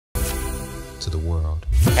to the world.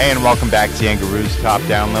 Hey, and welcome back to Yangaroo's Top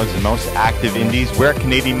Downloads and Most Active Indies. We're at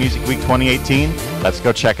Canadian Music Week 2018. Let's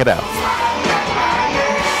go check it out.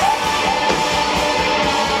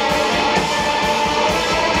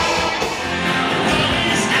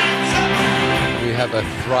 We have a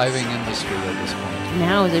thriving industry at this point.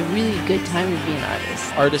 Now is a really good time to be an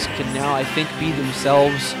artist. Artists can now, I think, be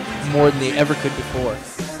themselves more than they ever could before.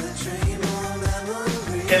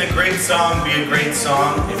 Can a great song be a great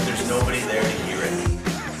song if there's nobody there to hear it?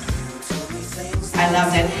 I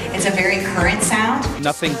loved it. It's a very current sound.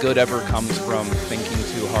 Nothing good ever comes from thinking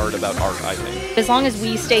too hard about art, I think. As long as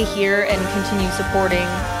we stay here and continue supporting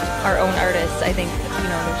our own artists, I think, there's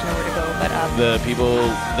nowhere to go but up. The people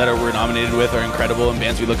that we're nominated with are incredible and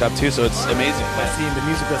bands we look up to, so it's amazing. Seeing the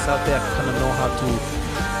music that's out there, I kind of know how to,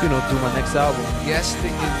 do my next album. Yes to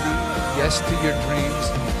indie, yes to your dreams,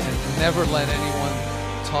 and never let anyone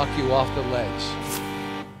talk you off the ledge.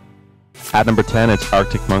 At number 10, it's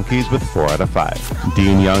Arctic Monkeys with 4 out of 5.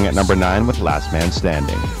 Dean Young at number 9 with Last Man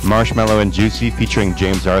Standing. Marshmello and Juicy featuring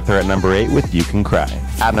James Arthur at number 8 with You Can Cry.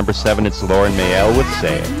 At number 7, it's Lauren Mayel with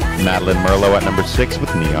Say It. Madeline Merlo at number 6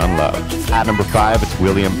 with Neon Love. At number 5, it's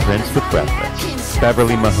William Prince with Breathless.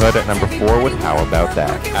 Beverly Mahood at number 4 with How About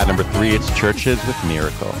That. At number 3, it's CHVRCHES with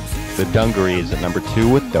Miracle. The Dungarees at number 2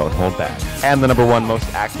 with Don't Hold Back. And the number 1 most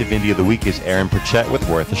active indie of the week is Pritchett with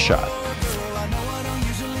Worth a Shot.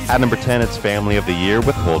 At number 10, it's Family of the Year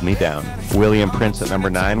with Hold Me Down. William Prince at number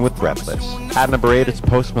 9 with Breathless. At number 8, it's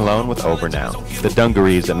Post Malone with Over Now. The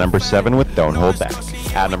Dungarees at number 7 with Don't Hold Back.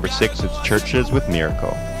 At number 6, it's CHVRCHES with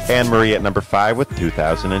Miracle. Anne Marie at number 5 with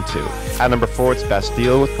 2002. At number 4, it's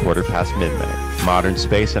Bastille with Quarter Past Midnight. Modern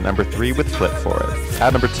Space at number 3 with Flip For It.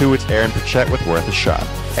 At number 2, it's Pritchett with Worth a Shot.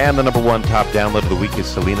 And the number 1 top download of the week is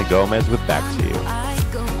Selena Gomez with Back to You.